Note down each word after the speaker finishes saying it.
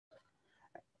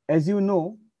as you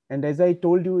know, and as I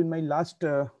told you in my last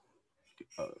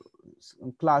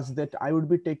class, that I would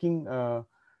be taking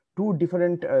two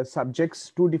different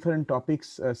subjects, two different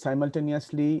topics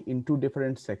simultaneously in two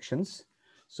different sections.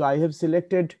 So I have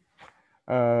selected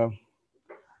uh,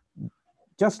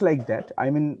 just like that. I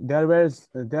mean, there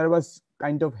was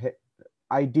kind of,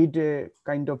 I did a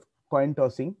kind of coin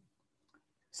tossing.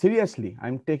 Seriously,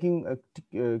 I'm taking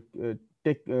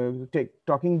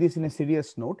talking this in a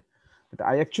serious note, that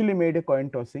I actually made a coin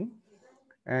tossing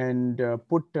and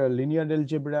put linear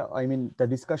algebra, I mean the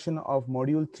discussion of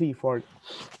module 3 for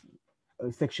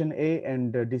section A,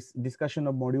 and this discussion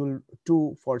of module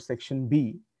 2 for section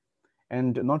B.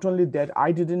 And not only that,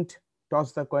 I didn't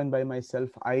toss the coin by myself.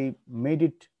 I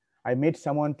made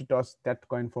someone to toss that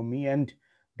coin for me, and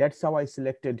that's how I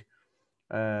selected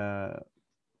uh,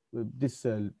 this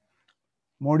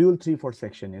module 3 for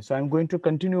section A. So I'm going to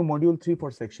continue module 3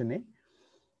 for section A,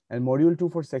 and module 2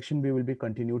 for section B will be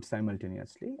continued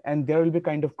simultaneously. And there will be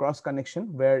kind of cross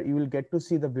connection where you will get to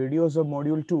see the videos of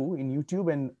module 2 in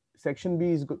YouTube, and section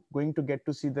B is going to get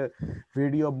to see the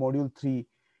video of module 3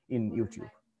 in YouTube.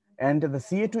 And the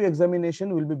CA2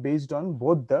 examination will be based on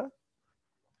both the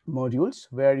modules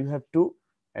where you have to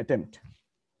attempt.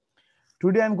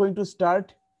 Today I'm going to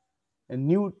start a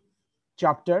new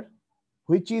chapter,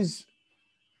 which is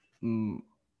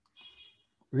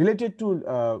related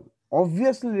to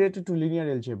obviously related to linear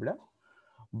algebra,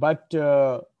 but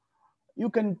you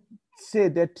can say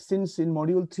that since in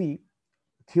module 3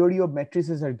 theory of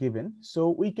matrices are given, so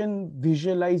we can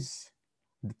visualize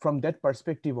from that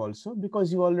perspective also,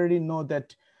 because you already know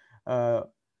that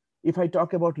if I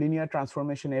talk about linear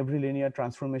transformation, every linear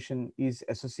transformation is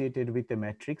associated with a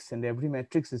matrix, and every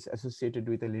matrix is associated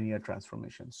with a linear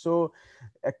transformation. So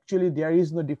actually there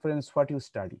is no difference what you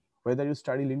study, whether you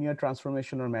study linear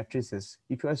transformation or matrices.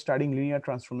 If you are studying linear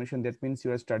transformation, that means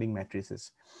you are studying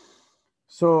matrices.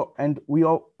 So, and we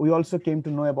also came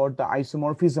to know about the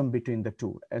isomorphism between the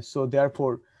two. So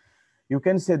therefore, you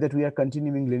can say that we are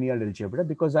continuing linear algebra,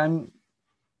 because I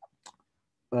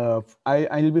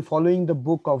will be following the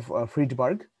book of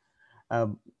Friedberg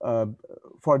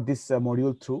for this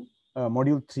module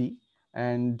 3,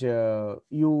 and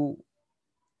you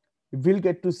will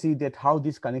get to see that how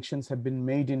these connections have been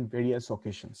made in various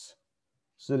occasions.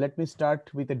 So let me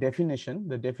start with a definition.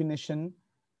 The definition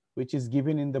which is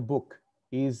given in the book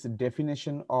is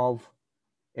definition of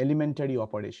elementary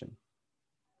operation.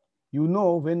 You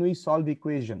know, when we solve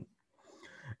equation,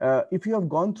 if you have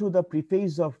gone through the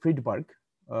preface of Friedberg,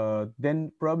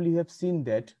 then probably you have seen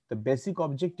that the basic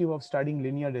objective of studying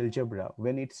linear algebra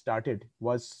when it started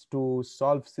was to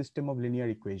solve system of linear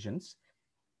equations.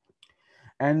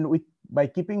 And by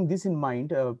keeping this in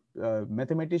mind,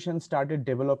 mathematicians started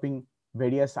developing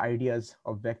various ideas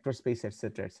of vector space,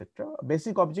 etc., etc.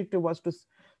 Basic objective was to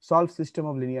solve system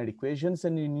of linear equations,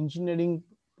 and in engineering,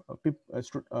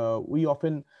 we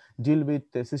often deal with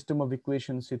the system of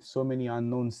equations with so many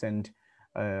unknowns and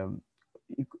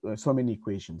so many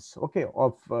equations. Okay,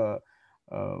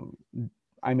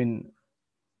 I mean,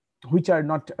 which are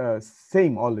not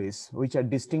same always, which are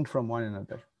distinct from one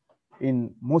another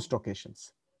in most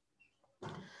occasions.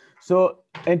 So,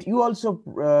 and you also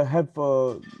have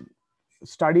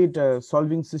studied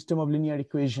solving system of linear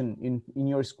equation in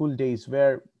your school days,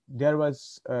 where there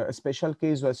was a special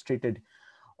case was treated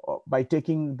by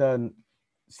taking the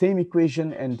same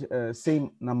equation and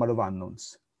same number of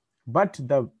unknowns. But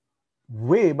the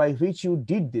way by which you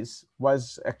did this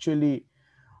was actually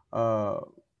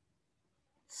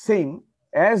same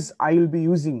as I will be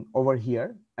using over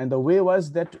here. And the way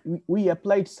was that we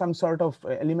applied some sort of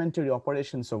elementary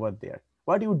operations over there.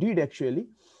 What you did actually,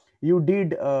 you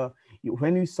did,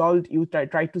 when you solved, you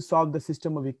tried to solve the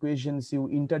system of equations, you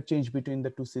interchange between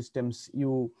the two systems,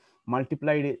 you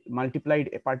multiplied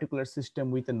a particular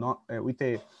system with a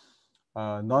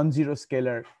non-zero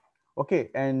scalar. Okay,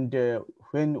 and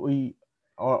when we,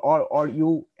 or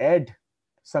you add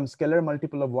some scalar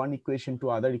multiple of one equation to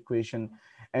other equation,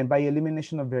 and by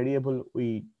elimination of variable,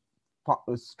 we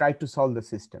try to solve the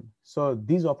system. So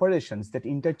these operations, that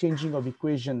interchanging of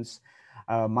equations,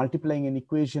 multiplying an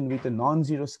equation with a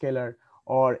non-zero scalar,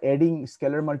 or adding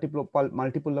scalar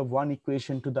multiple of one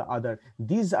equation to the other,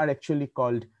 these are actually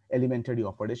called elementary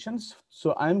operations.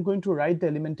 So I'm going to write the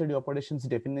elementary operations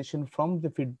definition from the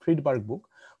Friedberg book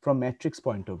from matrix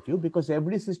point of view, because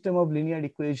every system of linear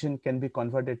equation can be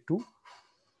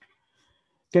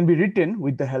written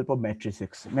with the help of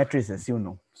matrices, you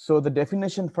know. So the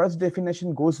definition, first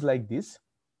definition goes like this: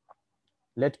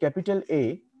 let capital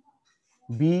A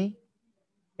be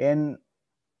an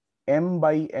M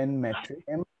by N matrix,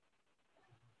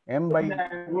 M by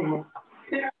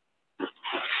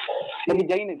लेकिन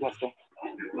जाइए नहीं घर से,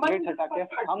 gate हटा के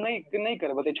हम नहीं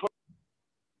कर बताइए छोड़।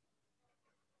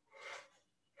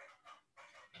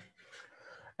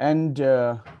 And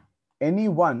any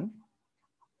one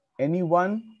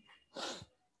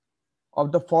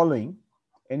of the following,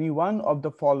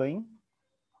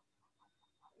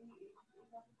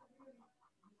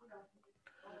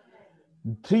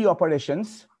 three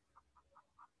operations,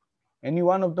 any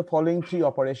one of the following three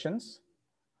operations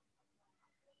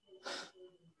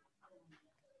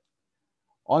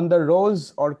on the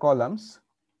rows or columns,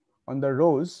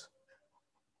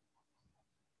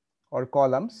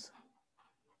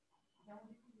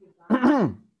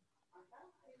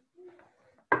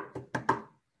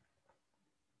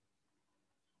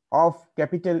 of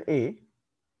capital A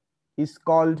is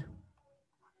called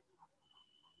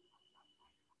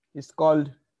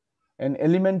an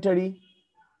elementary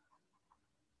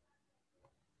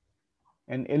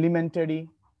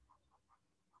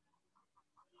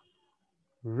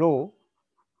row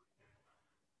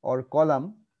or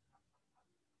column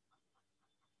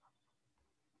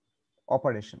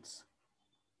operations.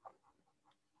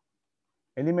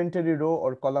 Elementary row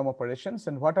or column operations.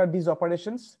 And what are these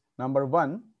operations? Number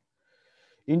one,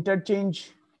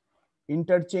 interchange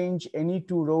any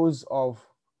two rows of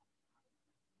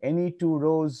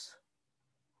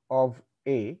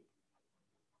A.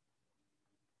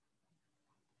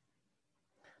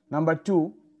 Number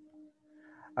two,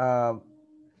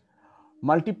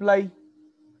 multiply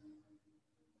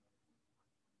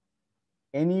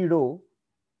any row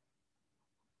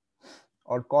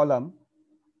or column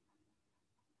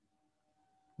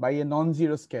by a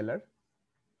non-zero scalar,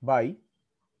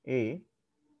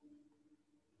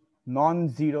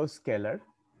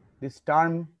 This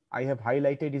term I have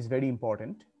highlighted is very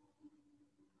important.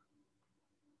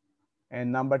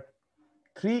 And number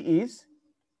three is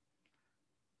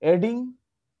adding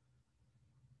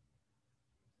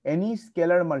any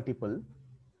scalar multiple.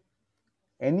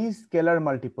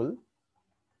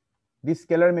 This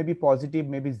scalar may be positive,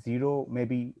 maybe zero,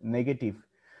 maybe negative.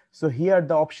 So here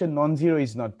the option non-zero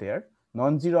is not there.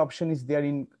 Non-zero option is there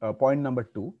in point number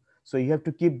 2. So you have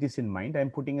to keep this in mind.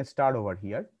 I'm putting a star over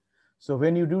here. So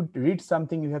when you do read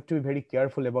something, you have to be very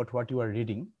careful about what you are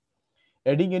reading.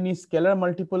 Adding any scalar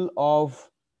multiple of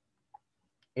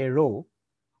a row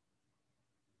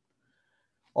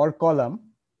or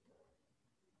column,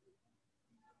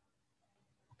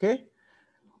 okay,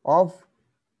 of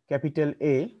capital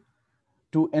A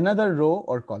to another row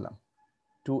or column,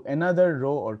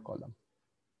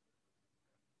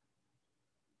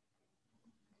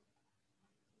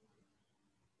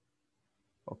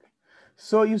 Okay.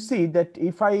 So you see that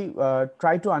if I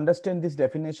try to understand this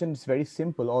definition, it's very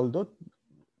simple,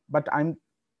 but I'm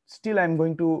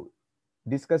going to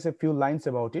discuss a few lines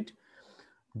about it.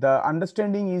 The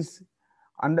understanding is,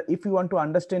 if you want to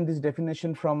understand this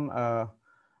definition from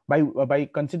by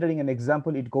considering an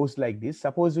example, it goes like this.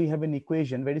 Suppose we have an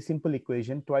equation, very simple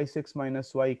equation, twice x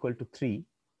minus y equal to 3,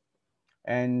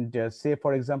 and say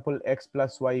for example x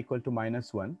plus y equal to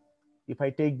 -1. If I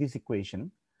take this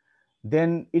equation,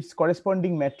 then its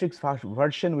corresponding matrix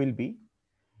version will be,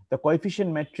 the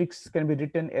coefficient matrix can be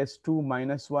written as 2,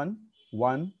 -1,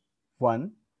 1,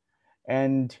 1,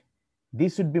 and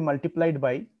this should be multiplied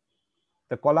by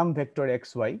the column vector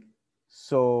xy.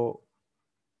 So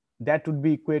that would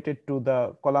be equated to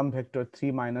the column vector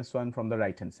 3, -1 from the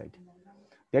right hand side.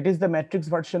 That is the matrix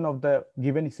version of the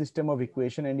given system of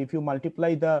equation. And if you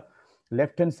multiply the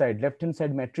left hand side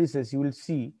matrices, you will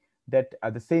see that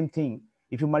the same thing.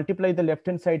 If you multiply the left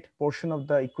hand side portion of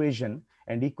the equation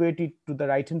and equate it to the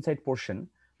right hand side portion,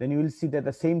 then you will see that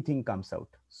the same thing comes out.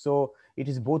 So it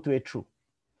is both way true.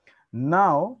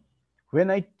 Now, when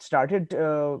I started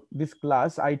this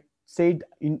class, I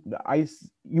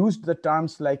used the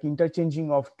terms like interchanging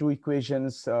of two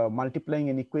equations, multiplying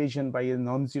an equation by a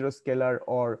non-zero scalar,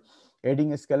 or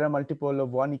adding a scalar multiple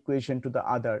of one equation to the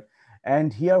other.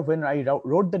 And here, when I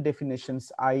wrote the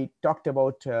definitions, I talked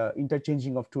about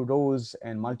interchanging of two rows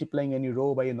and multiplying any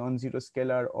row by a non-zero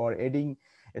scalar, or adding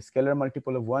a scalar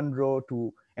multiple of one row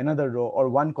to another row, or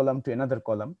one column to another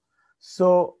column.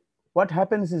 So what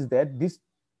happens is that these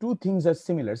two things are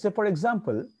similar. So for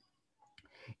example,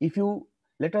 if you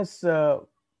let us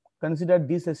consider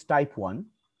this as type 1,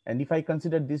 and if I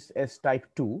consider this as type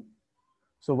 2,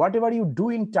 so whatever you do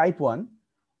in type 1,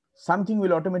 something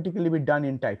will automatically be done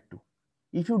in type 2.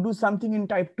 If you do something in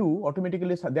type 2,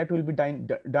 automatically that will be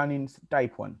done in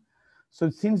type 1. So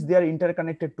since they are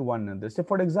interconnected to one another, so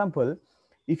for example,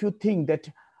 if you think that,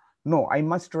 no, I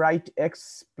must write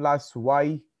x plus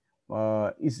y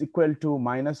is equal to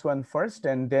 -1 first,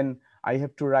 and then I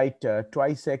have to write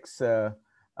twice x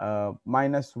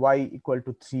minus y equal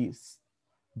to 3,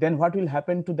 then what will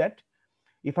happen to that?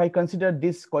 If I consider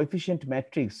this coefficient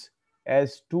matrix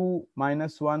as 2,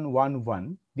 minus 1, 1,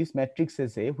 1, this matrix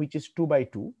is A, which is 2 by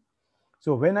 2.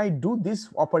 So when I do this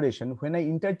operation, when I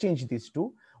interchange these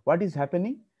two, what is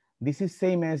happening? This is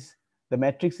same as the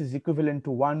matrix is equivalent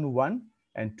to 1, 1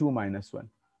 and 2, minus 1.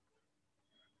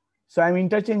 So I'm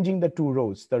interchanging the two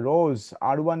rows. The rows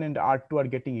R1 and R2 are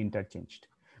getting interchanged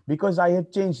because I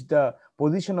have changed the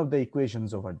position of the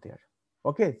equations over there.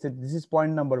 Okay, so this is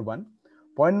point number 1.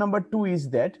 Point number 2 is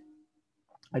that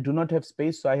I do not have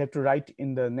space, so I have to write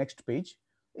in the next page.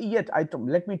 Yet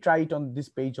let me try it on this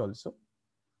page also.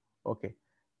 Okay,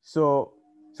 so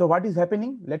what is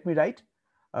happening? Let me write.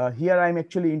 Here I'm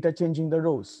actually interchanging the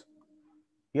rows.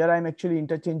 Here I'm actually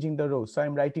interchanging the rows. So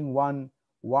I'm writing 1,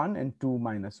 1 and 2,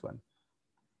 minus 1.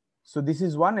 So this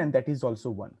is 1 and that is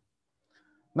also 1.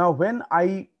 Now when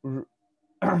I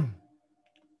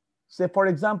say, for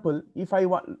example, if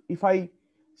I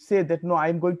say that no,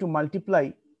 I'm going to multiply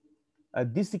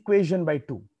this equation by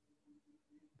 2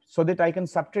 so that I can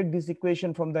subtract this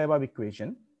equation from the above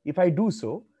equation. If I do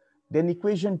so, then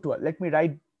equation 2, let me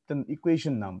write the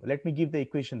equation number. Let me give the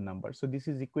equation number. So this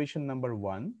is equation number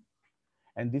 1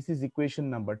 and this is equation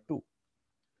number 2.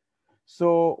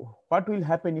 So what will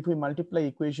happen if we multiply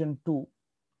equation 2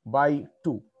 by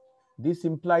 2? This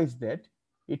implies that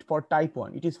it for type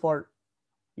 1, it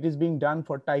is being done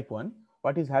for type 1.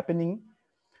 What is happening?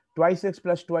 Twice x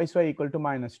plus twice y equal to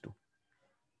minus 2.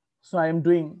 So I am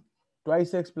doing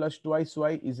twice x plus twice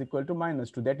y is equal to minus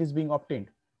 2. That is being obtained.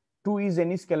 2 is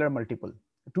any scalar multiple.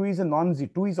 2 is a non-zero.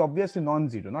 2 is obviously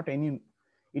non-zero, not any.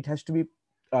 It has to be,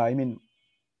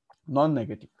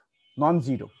 non-negative,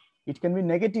 non-zero. It can be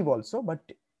negative also, but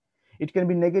it can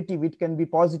be negative, it can be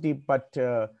positive, but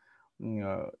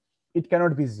it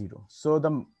cannot be 0. So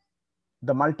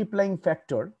the multiplying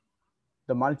factor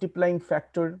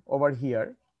over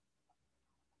here,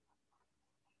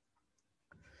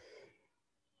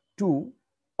 2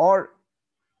 or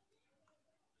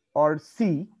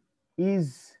C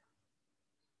is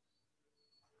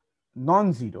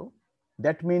non-zero.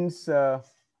 That means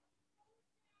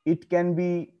it can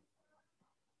be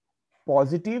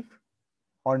positive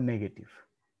or negative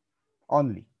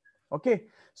only. Okay,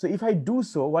 so if I do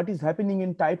so, what is happening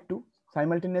in type 2?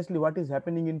 Simultaneously, what is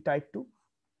happening in type 2?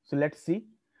 So let's see.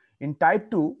 In type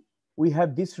 2, we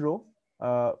have this row.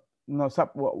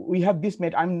 We have this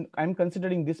I'm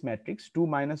considering this matrix 2,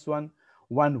 minus 1,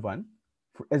 1, 1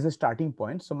 as a starting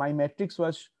point. So my matrix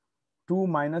was 2,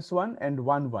 minus 1 and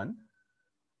 1, 1.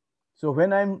 So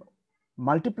when I'm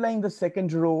multiplying the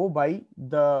second row by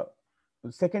the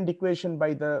second equation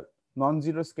by the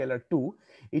non-zero scalar 2,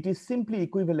 it is simply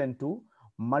equivalent to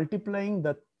multiplying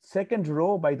the second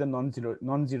row by the non-zero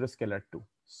scalar 2.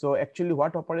 So actually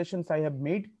what operations I have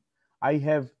made? I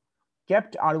have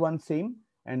kept R1 same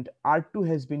and R2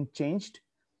 has been changed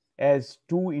as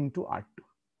 2 into R2.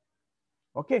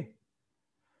 Okay,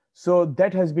 so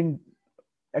that has been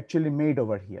actually made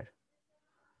over here.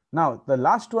 Now the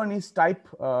last one is type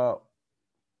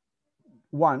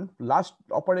 1. Last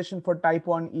operation for type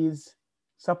 1 is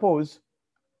suppose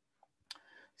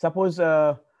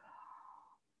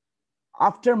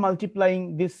after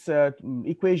multiplying this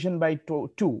equation by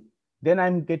 2, then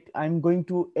I'm going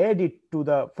to add it to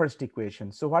the first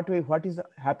equation. So what is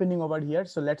happening over here?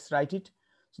 So let's write it.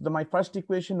 So my first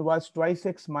equation was twice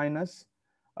x minus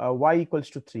y equals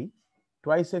to 3,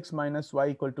 twice x minus y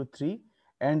equal to 3,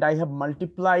 and I have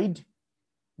multiplied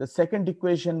the second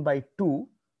equation by 2.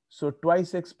 So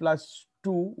twice x plus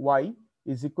 2y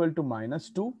is equal to minus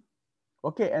 2.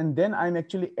 Okay, and then I'm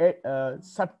actually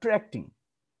subtracting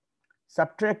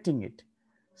it.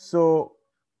 So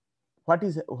what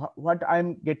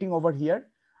I'm getting over here?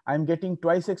 I'm getting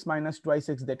twice x minus twice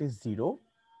x, that is 0,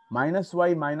 minus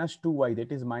y minus 2y,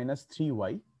 that is minus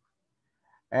 3y,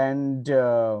 and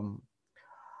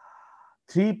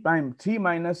 3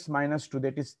 minus minus 2,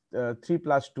 that is 3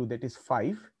 plus 2, that is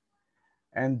 5,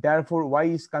 and therefore y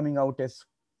is coming out as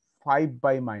 5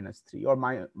 by minus 3 or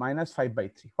minus 5 by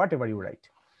 3, whatever you write.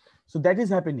 So that is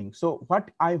happening. So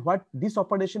what this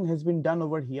operation has been done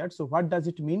over here. So what does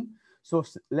it mean? So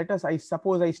I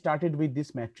suppose I started with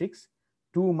this matrix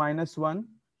 2, minus 1,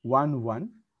 1, 1.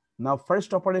 Now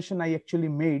first operation I actually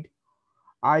made,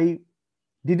 I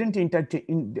didn't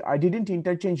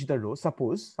interchange the row.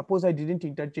 Suppose I didn't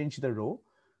interchange the row.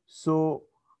 So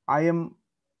I am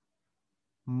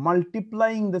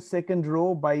multiplying the second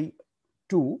row by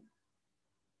 2.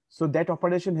 So that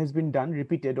operation has been done,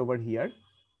 repeated over here.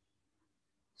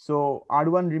 So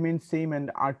R1 remains same and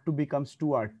R2 becomes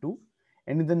 2R2.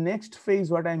 And in the next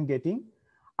phase, what I'm getting,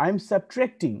 I'm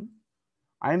subtracting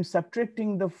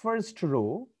the first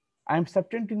row, I'm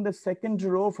subtracting the second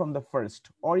row from the first,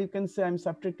 or you can say I'm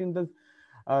subtracting the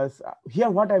here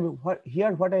what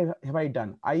have I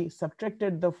done? I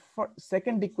subtracted the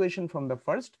second equation from the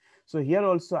first. So here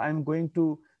also I'm going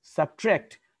to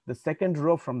subtract the second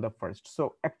row from the first.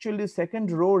 So actually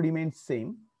second row remains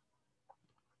same.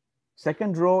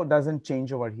 Second row doesn't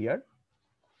change over here,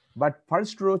 but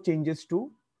first row changes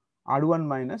to R1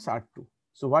 minus R2.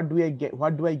 So what do I get?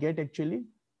 What do I get actually?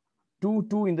 2,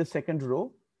 2 in the second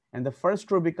row, and the first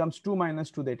row becomes 2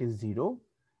 minus 2, that is 0,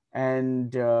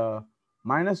 and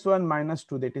minus 1 minus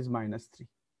 2, that is minus 3.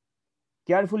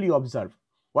 Carefully observe.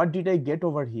 What did I get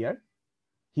over here?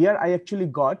 Here I actually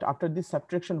got, after this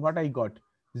subtraction, what I got?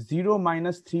 0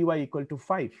 minus 3y equal to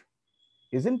 5,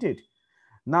 isn't it?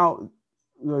 Now,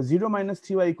 0 minus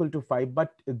 3y equal to 5,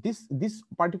 but this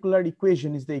particular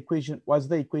equation is the equation, was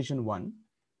the equation 1,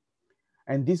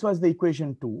 and this was the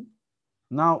equation 2.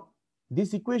 Now,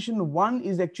 this equation 1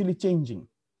 is actually changing.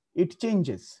 It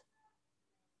changes.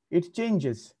 It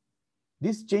changes.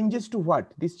 This changes to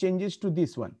what? This changes to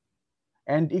this one.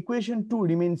 And equation 2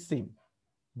 remains same.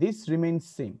 This remains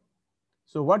same.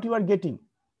 So what you are getting?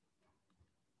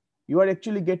 You are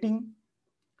actually getting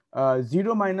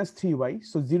 0 minus 3y.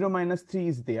 So 0 minus 3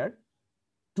 is there.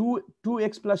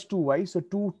 2x plus 2y. So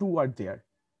 2 are there.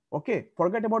 Okay.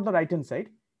 Forget about the right hand side.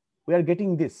 We are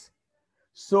getting this.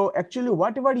 So actually,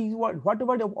 whatever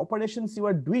the operations you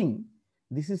are doing,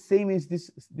 this is same as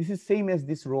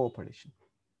this row operation.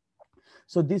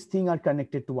 So these things are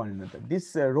connected to one another.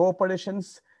 These row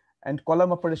operations and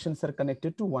column operations are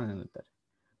connected to one another.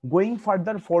 Going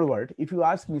further forward, if you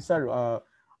ask me, sir,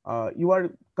 you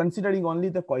are considering only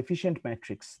the coefficient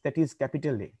matrix, that is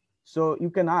capital A. So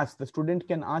you can ask, the student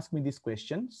can ask me this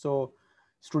question. So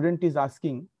student is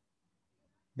asking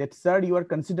that, sir, you are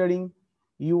considering,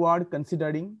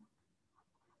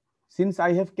 since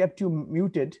I have kept you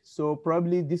muted, so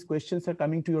probably these questions are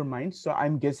coming to your mind, so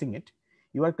I'm guessing it.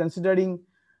 You are considering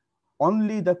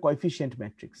only the coefficient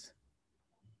matrix.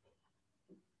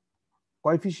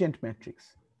 Coefficient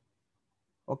matrix.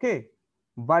 Okay,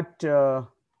 but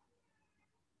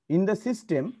in the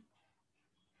system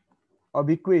of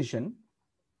equation,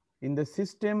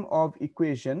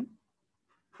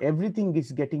 everything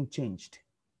is getting changed.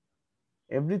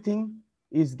 Everything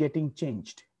is getting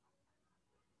changed.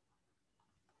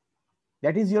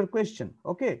 That is your question,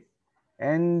 okay?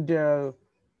 And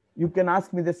you can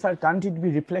ask me that, sir, can't it be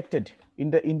reflected in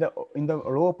the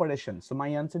row operation? So my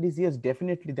answer is yes,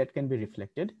 definitely that can be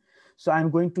reflected. So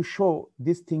I'm going to show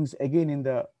these things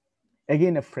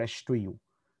again afresh to you.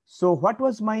 So what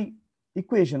was my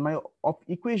equation? My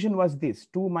equation was this: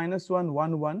 2 minus 1,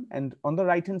 1, 1, and on the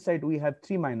right hand side we have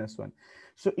 3 minus 1.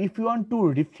 So if you want to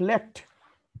reflect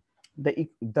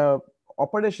the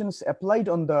operations applied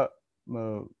on the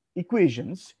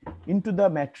equations into the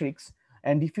matrix,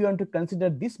 and if you want to consider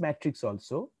this matrix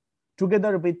also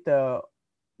together with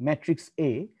matrix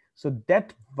A, so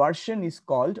that version is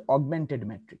called augmented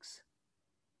matrix.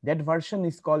 That version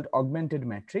is called augmented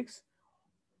matrix.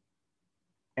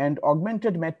 And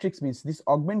augmented matrix means, this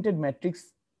augmented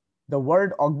matrix, the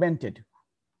word augmented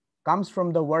comes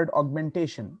from the word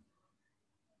augmentation,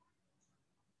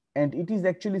 and it is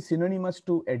actually synonymous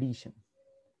to addition.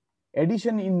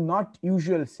 Addition in not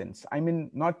usual sense. I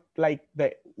mean, not like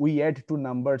we add two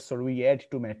numbers or we add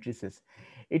two matrices.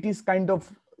 It is kind of,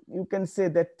 you can say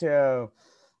that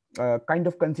kind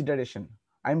of consideration.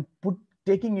 I'm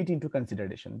taking it into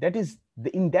consideration. That is,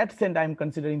 in that sense, I'm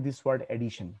considering this word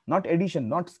addition, not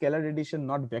scalar addition,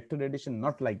 not vector addition,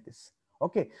 not like this.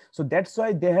 Okay, so that's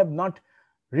why they have not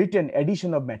written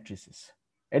addition of matrices,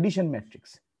 addition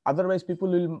matrix. Otherwise,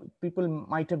 people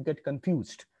might have get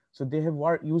confused. So they have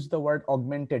used the word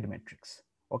augmented matrix.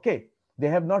 Okay, they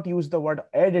have not used the word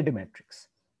added matrix.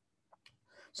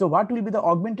 So what will be the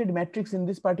augmented matrix in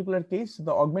this particular case?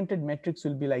 The augmented matrix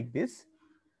will be like this.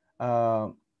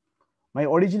 My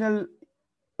original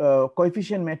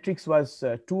coefficient matrix was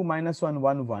 2 minus 1,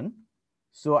 1, 1.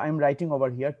 So I'm writing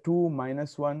over here 2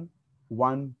 minus 1,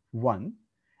 1, 1,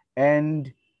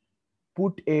 and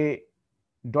put a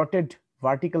dotted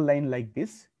vertical line like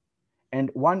this, and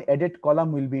one added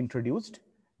column will be introduced.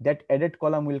 That added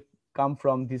column will come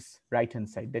from this right hand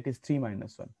side, that is 3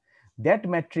 minus 1. That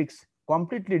matrix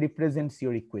completely represents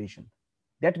your equation.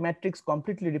 That matrix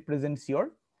completely represents your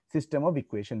system of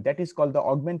equation. That is called the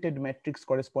augmented matrix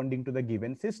corresponding to the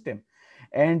given system.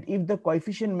 And if the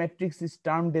coefficient matrix is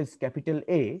termed as capital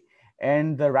A,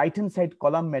 and the right hand side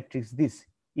column matrix this,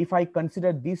 if I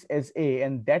consider this as A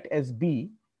and that as B,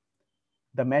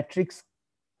 the matrix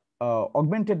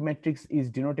augmented matrix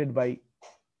is denoted by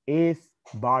A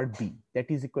bar B,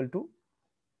 that is equal to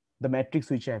the matrix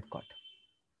which I have got.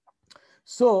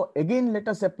 So again, let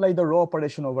us apply the row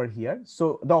operation over here.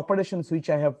 So the operations which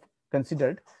I have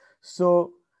considered.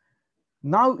 So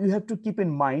now you have to keep in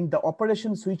mind the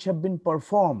operations which have been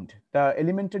performed, the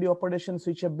elementary operations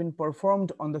which have been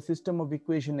performed on the system of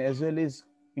equation as well as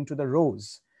into the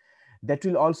rows, that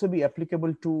will also be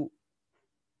applicable to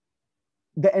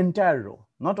the entire row,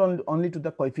 not only to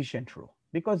the coefficient row,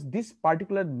 because this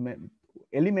particular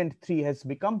element 3 has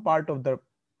become part of the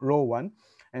row 1,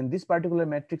 and this particular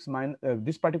matrix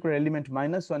this particular element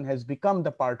 -1 has become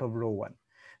the part of row 1.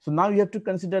 So now you have to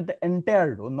consider the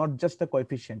entire row, not just the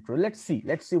coefficient row. Let's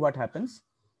see what happens.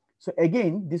 So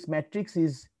again, this matrix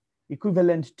is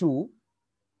equivalent to,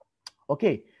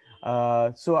 okay,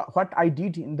 so what I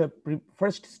did in the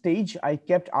first stage, I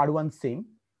kept R1 same.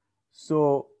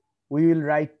 So we will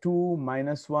write 2,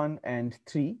 -1, and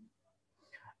 3.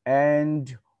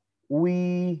 And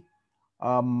we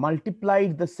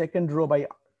multiplied the second row by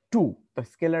 2, the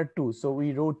scalar 2. So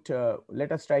we wrote,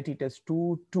 let us write it as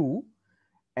 2, 2,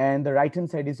 and the right hand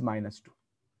side is -2.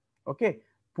 Okay,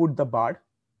 put the bar.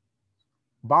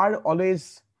 Bar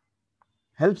always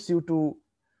helps you to,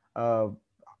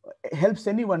 helps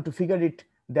anyone to figure it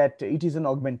that it is an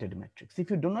augmented matrix. If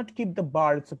you do not keep the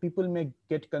bar, so people may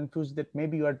get confused that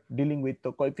maybe you are dealing with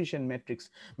the coefficient matrix,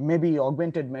 maybe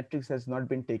augmented matrix has not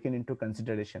been taken into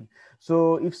consideration.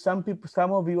 So if some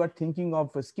of you are thinking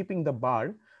of skipping the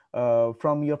bar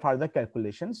from your further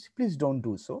calculations, please don't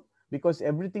do so, because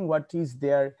everything what is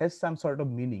there has some sort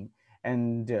of meaning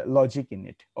and logic in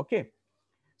it. Okay,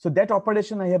 so that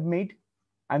operation I have made.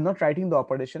 I'm not writing the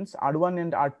operations. R1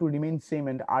 and R2 remain same,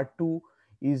 and R2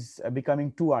 is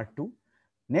becoming 2R2.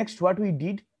 Next, what we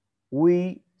did,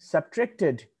 we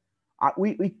subtracted,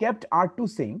 we kept R2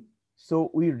 same.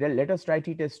 So let us write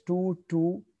it as 2,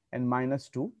 2, and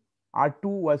 -2. R2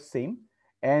 was same,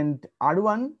 and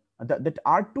R1, that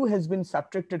R2 has been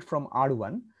subtracted from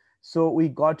R1. So we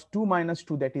got 2 -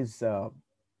 2, that is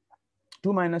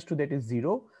 2 - 2, that is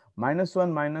 0,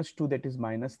 -1 - 2, that is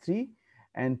 -3,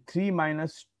 and 3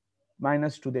 minus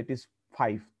 2, that is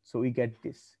 5. So we get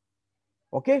this.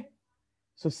 Okay,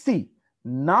 so see,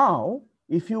 now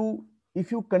if you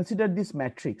consider this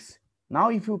matrix,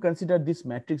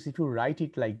 if you write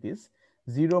it like this,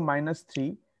 0,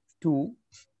 -3, 2,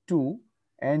 2,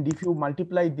 and if you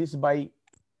multiply this by,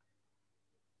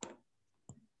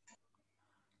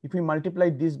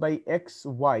 x,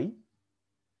 y,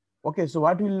 okay, so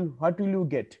what will you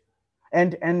get?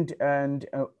 And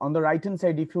on the right hand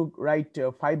side, if you write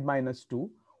 5 - 2,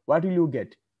 what will you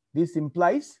get? This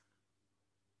implies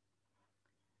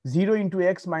 0 into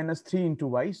x minus 3 into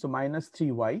y, so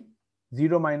 -3y,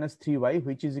 0 minus 3y,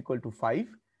 which is equal to 5,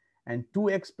 and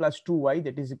 2x plus 2y,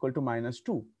 that is equal to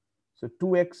 -2. So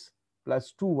 2x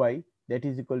plus 2y, that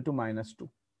is equal to -2.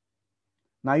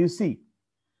 Now you see,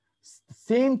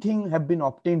 same thing have been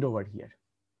obtained over here.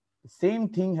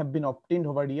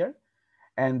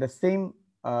 And the same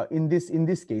in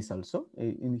this case also,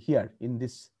 in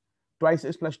this twice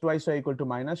x plus twice y equal to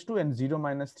 -2 and 0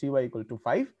 minus 3y equal to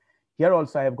 5. Here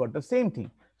also I have got the same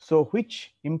thing. So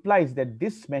which implies that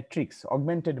this matrix,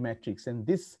 augmented matrix, and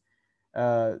this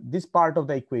part of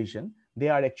the equation, they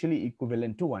are actually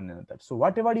equivalent to one another. So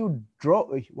whatever you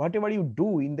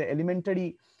do in the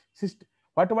elementary system,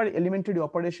 whatever elementary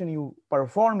operation you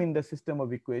perform in the system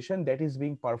of equation, that is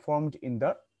being performed in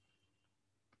the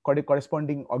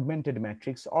corresponding augmented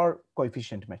matrix or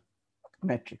coefficient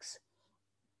matrix.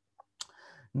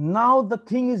 Now the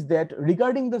thing is that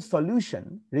regarding the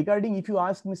solution, if you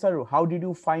ask me, sir, how did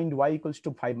you find y equals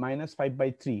to 5 minus 5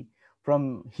 by 3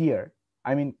 from here?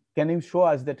 I mean, can you show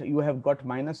us that you have got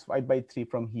minus 5 by 3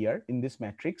 from here in this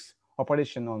matrix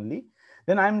operation only?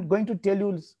 Then I'm going to tell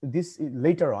you this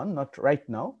later on, not right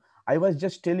now. I was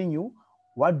just telling you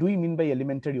what do we mean by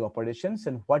elementary operations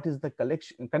and what is the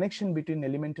connection between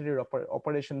elementary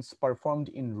operations performed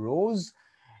in rows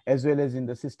as well as in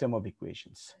the system of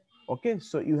equations. Okay,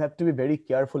 so you have to be very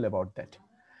careful about that.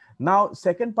 Now,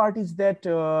 second part is that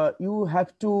you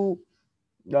have to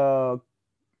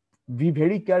be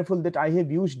very careful that I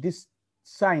have used this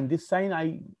sign. This sign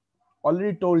I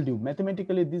already told you,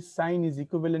 mathematically this sign is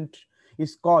equivalent,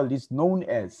 is known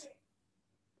as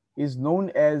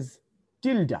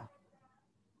tilde.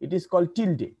 It is called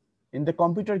tilde. In the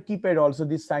computer keypad also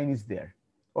this sign is there.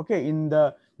 Okay, in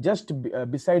the just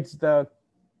besides the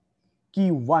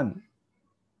key 1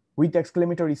 with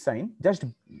exclamatory sign,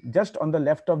 just on the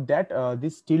left of that,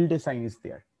 this tilde sign is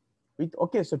there.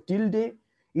 Okay, so tilde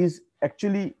is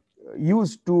actually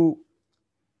used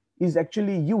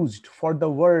for the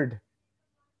word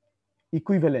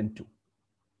equivalent to.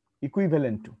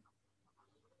 equivalent to,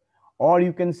 or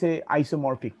you can say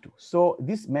isomorphic to. So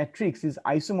this matrix is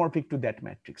isomorphic to that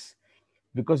matrix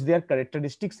because their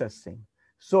characteristics are same.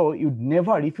 So you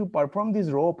never, if you perform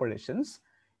these row operations,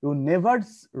 you never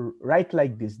write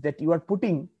like this, that you are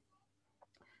putting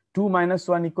 2 minus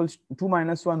 1 equals 2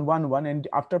 minus 1 1 1, and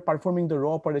after performing the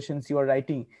row operations you are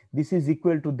writing this is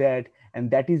equal to that and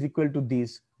that is equal to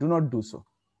this. Do not do so.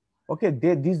 Okay,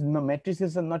 these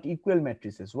matrices are not equal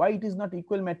matrices. Why it is not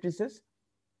equal matrices?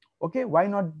 Okay, why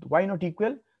not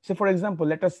equal? So for example,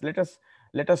 let us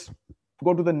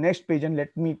go to the next page and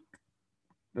let me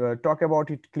talk about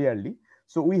it clearly.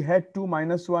 So we had 2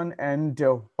 minus 1 and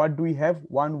what do we have?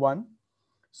 1 1.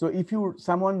 So if you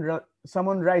someone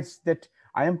writes that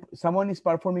someone is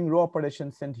performing row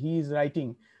operations and he is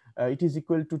writing it is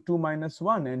equal to 2 minus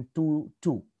 1 and 2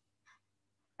 2,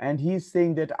 and he is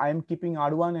saying that I am keeping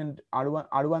R1 and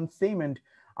R1 same and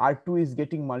R2 is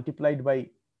getting multiplied by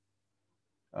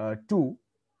 2,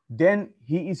 then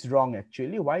he is wrong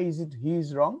actually. Why is it he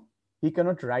is wrong? He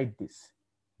cannot write this.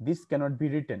 This cannot be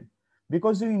written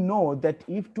because we know that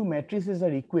if two matrices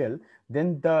are equal,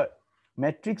 then the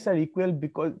matrix are equal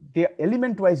because they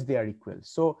element wise they are equal.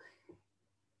 So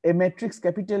a matrix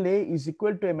capital A is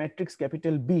equal to a matrix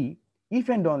capital B if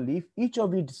and only if each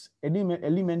of its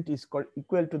element is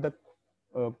equal to the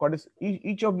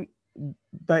each of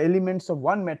the elements of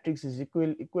one matrix is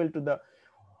equal to the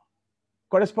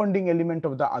corresponding element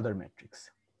of the other matrix.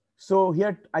 So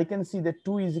here I can see that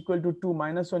 2 is equal to 2,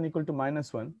 minus 1 equal to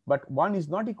minus 1, but 1 is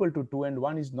not equal to 2 and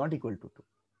 1 is not equal to 2.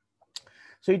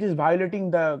 So it is violating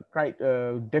the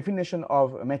definition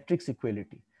of matrix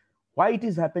equality. Why it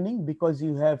is happening? Because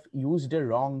you have used a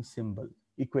wrong symbol,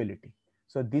 equality.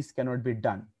 So this cannot be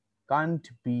done, can't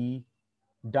be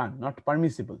done, not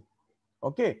permissible.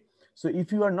 Okay, so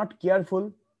if you are not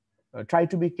careful, try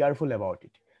to be careful about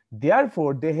it.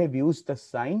 Therefore, they have used the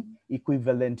sign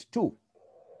equivalent to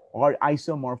or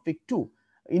isomorphic to.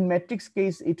 In matrix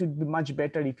case, it would be much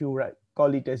better if you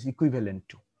call it as equivalent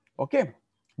to. Okay,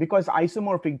 because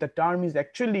isomorphic, the term is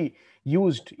actually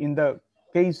used in the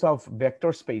case of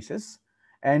vector spaces.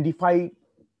 And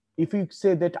if you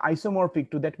say that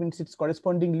isomorphic to, that means its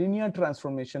corresponding linear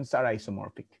transformations are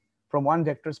isomorphic from one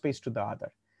vector space to the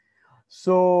other.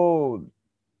 So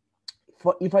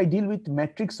if I deal with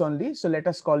matrix only, so let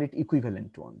us call it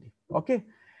equivalent to only. Okay.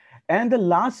 And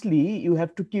lastly, you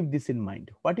have to keep this in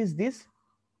mind. What is this?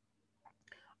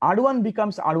 R1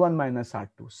 becomes R1 minus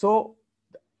R2. So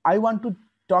I want to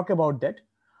talk about that.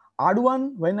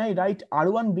 R1, when I write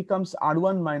R1 becomes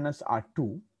R1 minus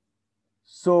R2,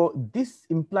 so this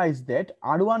implies that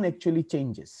R1 actually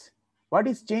changes. What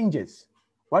is changes?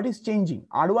 What is changing?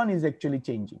 R1 is actually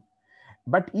changing.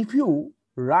 But if you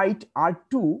write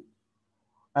R2,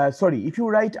 if you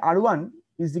write R1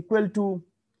 is equal to,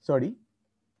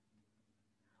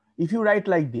 if you write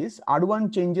like this,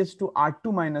 R1 changes to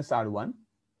R2 minus R1.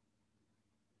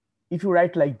 If you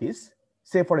write like this,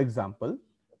 say for example,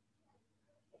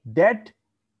 that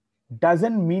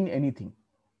doesn't mean anything.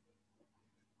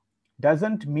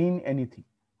 Doesn't mean anything.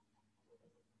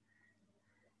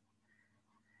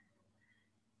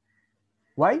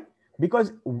 Why?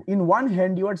 Because in one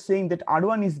hand you are saying that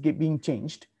R1 is being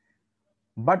changed,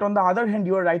 but on the other hand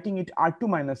you are writing it R2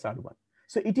 minus R1.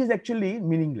 So it is actually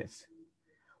meaningless.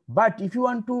 But if you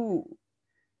want to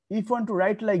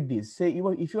write like this, say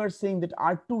if you are saying that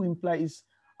R2 implies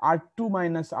R2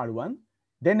 minus R1,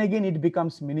 then again it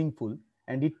becomes meaningful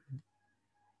and it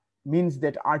means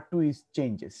that R2 is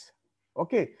changes.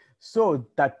 Okay, so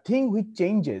the thing which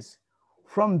changes,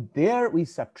 from there we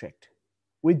subtract.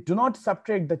 We do not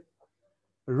subtract the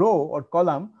row or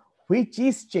column which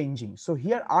is changing. So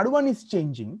here R1 is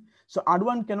changing, so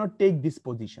R1 cannot take this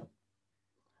position.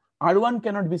 R1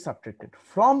 cannot be subtracted.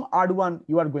 From R1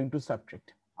 you are going to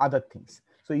subtract other things.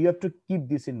 So you have to keep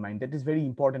this in mind. That is very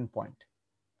important point.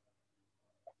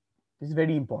 This is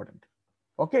very important.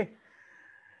 Okay.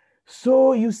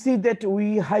 So you see that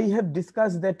I have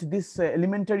discussed that this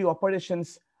elementary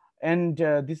operations and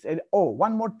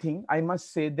one more thing I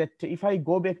must say, that if I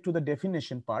go back to the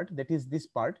definition part, that is this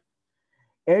part,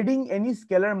 adding any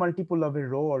scalar multiple of a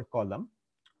row or column.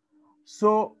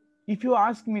 So if you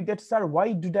ask me that, sir,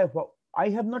 why did I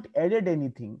have not added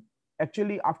anything.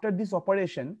 Actually, after this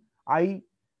operation, I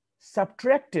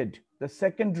subtracted the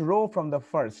second row from the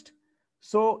first.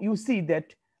 So you see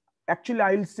that actually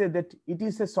I will say that it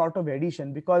is a sort of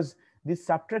addition, because this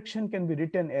subtraction can be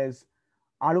written as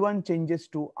R1 changes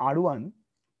to R1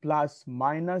 plus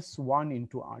minus 1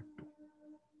 into R2.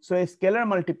 So a scalar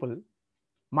multiple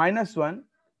minus 1,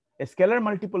 a scalar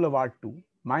multiple of R2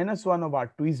 minus 1 of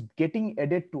R2 is getting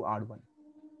added to R1.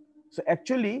 So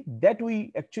actually that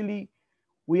we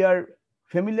are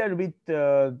familiar with,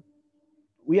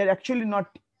 we are actually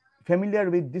not familiar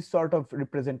with this sort of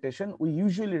representation. We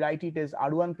usually write it as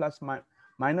R1 plus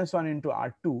minus 1 into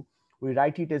R2. We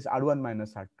write it as R1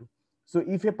 minus R2. So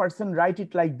if a person write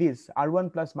it like this,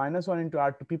 R1 plus minus 1 into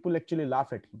R2, people actually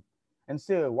laugh at him and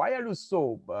say, why are you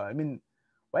so,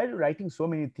 why are you writing so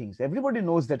many things? Everybody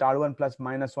knows that R1 plus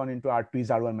minus 1 into R2 is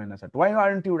R1 minus R2. Why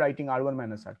aren't you writing R1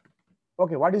 minus R2?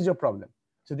 Okay, what is your problem?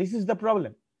 So this is the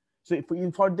problem. So if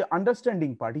for the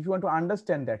understanding part, if you want to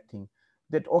understand that thing,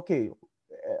 that okay,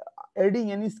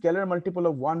 adding any scalar multiple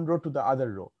of one row to the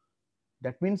other row,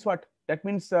 that means what? That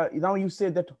means now you say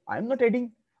that I'm not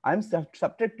adding, I'm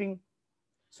subtracting.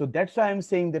 So that's why I'm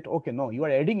saying that, okay, no, you are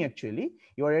adding actually,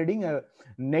 you are adding a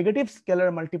negative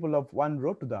scalar multiple of one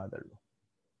row to the other row.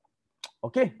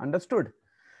 Okay, understood?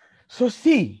 So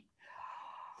see,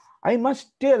 I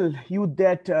must tell you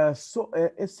that a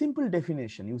simple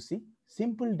definition, you see,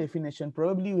 simple definition,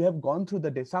 probably you have gone through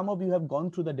some of you have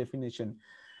gone through the definition.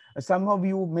 Some of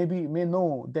you may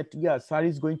know that, yeah, sir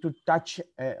is going to touch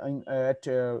at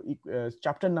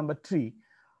chapter number 3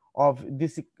 of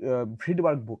this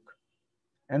Friedberg book.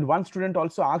 And one student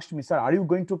also asked me, sir, are you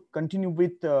going to continue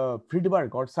with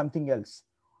Friedberg or something else?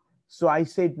 So I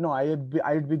said, no, I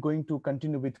would be going to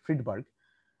continue with Friedberg.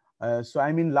 So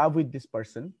I'm in love with this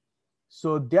person.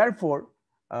 So therefore,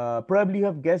 probably you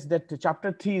have guessed that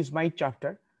chapter 3 is my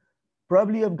chapter.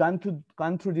 Probably you have gone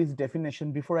through this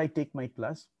definition before I take my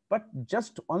class. But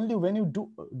just only when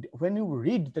you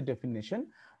read the definition,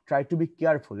 try to be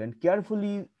careful and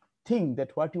carefully think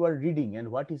that what you are reading and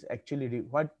what does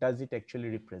it actually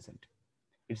represent.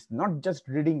 It's not just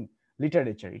reading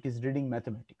literature, it is reading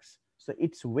mathematics. So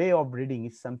its way of reading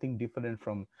is something different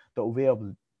from the way of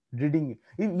reading.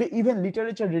 Even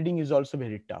literature reading is also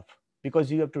very tough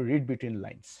because you have to read between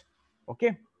lines.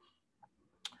 Okay.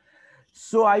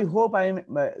 So I hope I am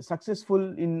successful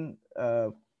in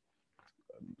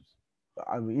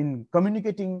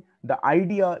communicating the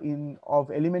idea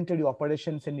of elementary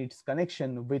operations and its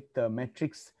connection with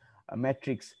matrix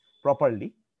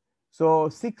properly. So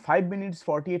 5 minutes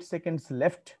 48 seconds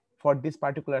left for this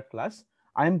particular class.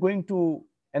 I am going to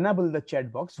enable the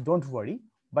chat box, don't worry,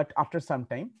 but after some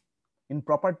time, in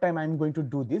proper time, I'm going to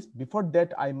do this. Before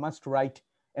that, I must write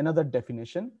another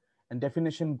definition, and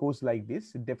definition goes like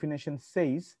this. The definition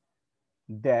says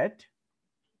that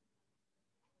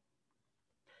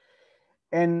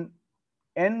an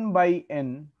n by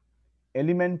n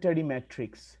elementary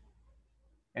matrix,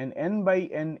 an n by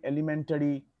n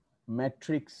elementary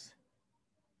matrix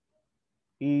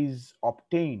is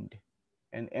obtained,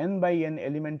 an n by n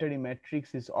elementary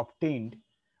matrix is obtained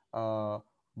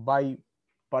by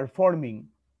performing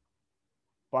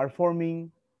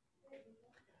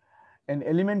an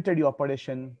elementary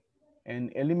operation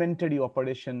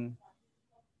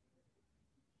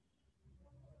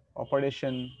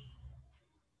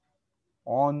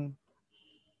on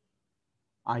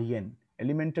in,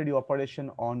 elementary operation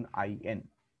on in.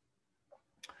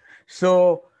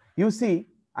 So you see,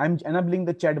 I'm enabling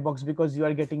the chat box because you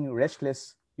are getting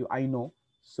restless, I know.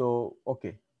 So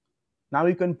okay, now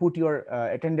you can put your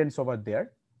attendance over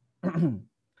there.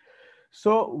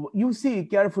 So you see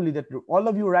carefully that all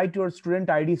of you write your student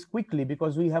IDs quickly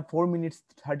because we have 4 minutes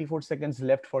 34 seconds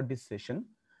left for this session.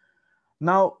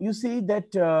 Now you see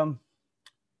that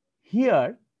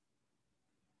here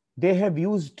they have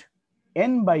used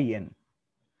n by n,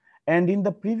 and in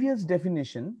the previous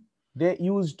definition they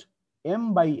used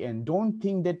m by n. Don't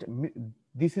think that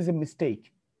this is a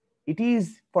mistake. It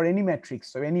is for any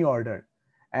matrix of any order,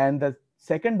 and the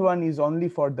second one is only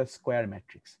for the square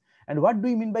matrix. And what do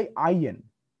you mean by in?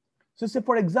 So say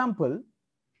for example,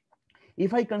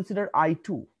 if I consider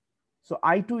I2, so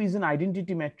I2 is an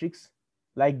identity matrix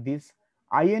like this.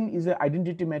 In is an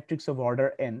identity matrix of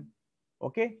order n.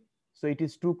 Okay, so it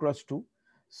is 2 cross 2.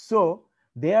 So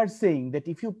they are saying that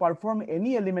if you perform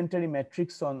any elementary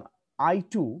matrix on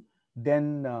I2,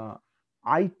 then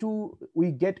I2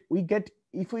 we get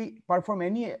if we perform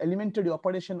any elementary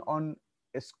operation on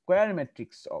a square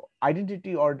matrix or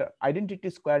identity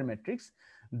square matrix,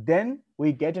 then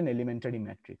we get an elementary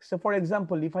matrix. So for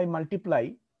example, if I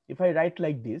write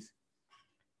like this,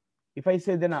 if I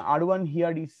say then R1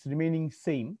 here is remaining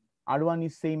same, R1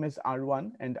 is same as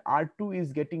R1, and R2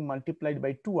 is getting multiplied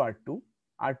by 2R2.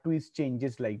 R2 is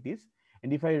changes like this.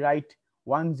 And if I write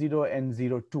 1, 0 and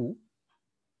 0, 2,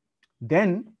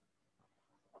 then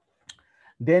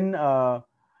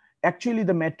actually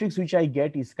the matrix which I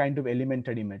get is kind of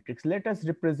elementary matrix. Let us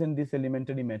represent this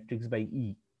elementary matrix by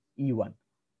E1.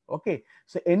 Okay,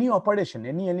 so any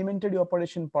elementary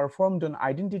operation performed on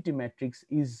identity matrix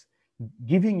is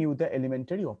giving you the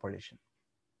elementary operation.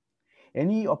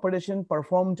 Any operation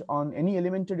performed on any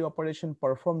elementary operation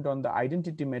performed on the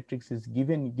identity matrix is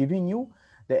giving you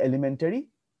the elementary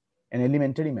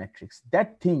matrix.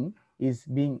 That thing is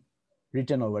being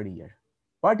written over here.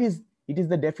 What is it? Is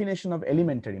the definition of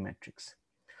elementary matrix.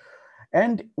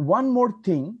 And one more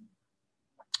thing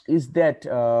is that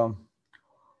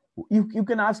you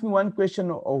can ask me one question: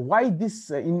 why this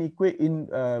in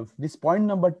this point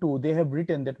number 2 they have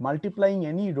written that multiplying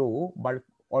any row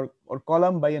or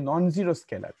column by a non-zero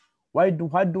scalar. What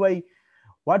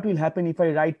will happen if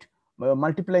I write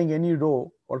multiplying any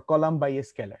row or column by a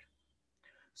scalar?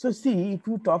 So see, if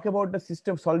you talk about the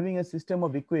system, solving a system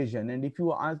of equation, and if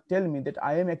you tell me that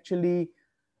I am actually,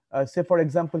 say for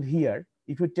example here,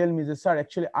 if you tell me that, sir,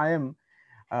 actually I am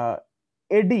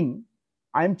adding,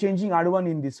 I am changing R1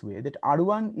 in this way, that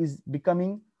R1 is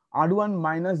becoming R1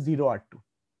 minus 0 R2.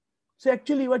 So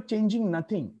actually you are changing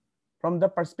nothing from the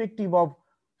perspective of,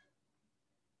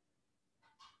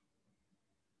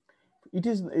 it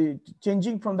is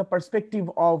changing from the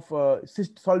perspective of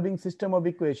solving system of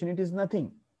equation, it is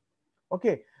nothing.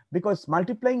 Okay, because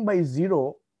multiplying by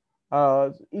 0,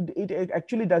 it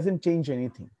actually doesn't change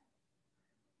anything.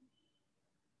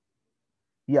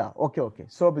 Yeah, okay.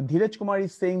 So Dheeraj Kumar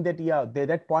is saying that, yeah,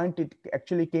 that point, it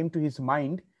actually came to his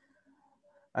mind.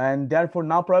 And therefore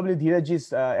now probably Dheeraj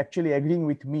is actually agreeing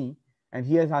with me, and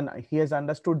he has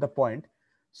understood the point.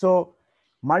 So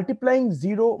multiplying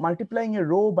a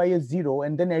row by a 0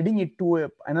 and then adding it to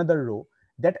another row,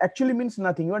 that actually means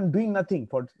nothing. You are doing nothing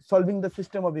for solving the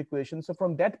system of equations. So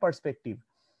from that perspective,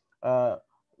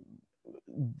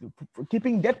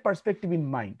 keeping that perspective in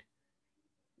mind,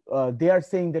 they are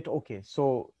saying that, okay,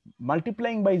 so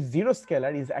multiplying by 0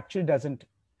 scalar is actually doesn't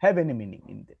have any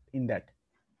meaning in that.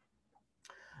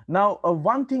 Now,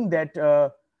 one thing that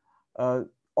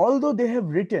although they have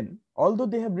written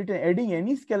adding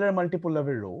any scalar multiple of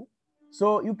a row,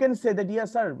 so you can say that,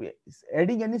 yes, sir,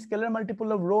 adding any scalar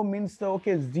multiple of row means,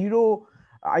 okay, 0,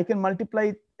 I can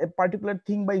multiply a particular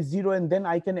thing by 0 and then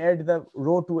I can add the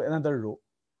row to another row.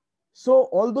 So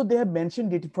although they have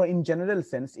mentioned it in general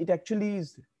sense, it actually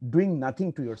is doing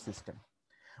nothing to your system.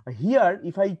 Here,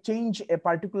 if I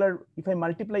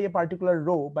multiply a particular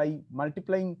row by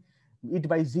multiplying it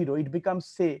by 0, it becomes,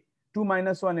 say, 2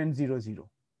 minus 1 and 0, 0.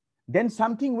 Then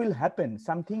something will happen,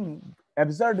 something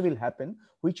absurd will happen,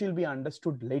 which will be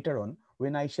understood later on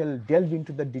when I shall delve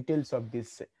into the details of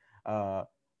this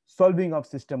solving of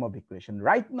system of equation.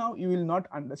 Right now, you will not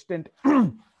understand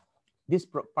this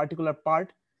particular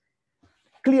part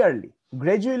clearly.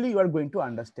 Gradually, you are going to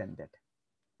understand that.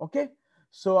 Okay,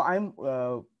 so I'm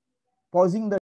pausing the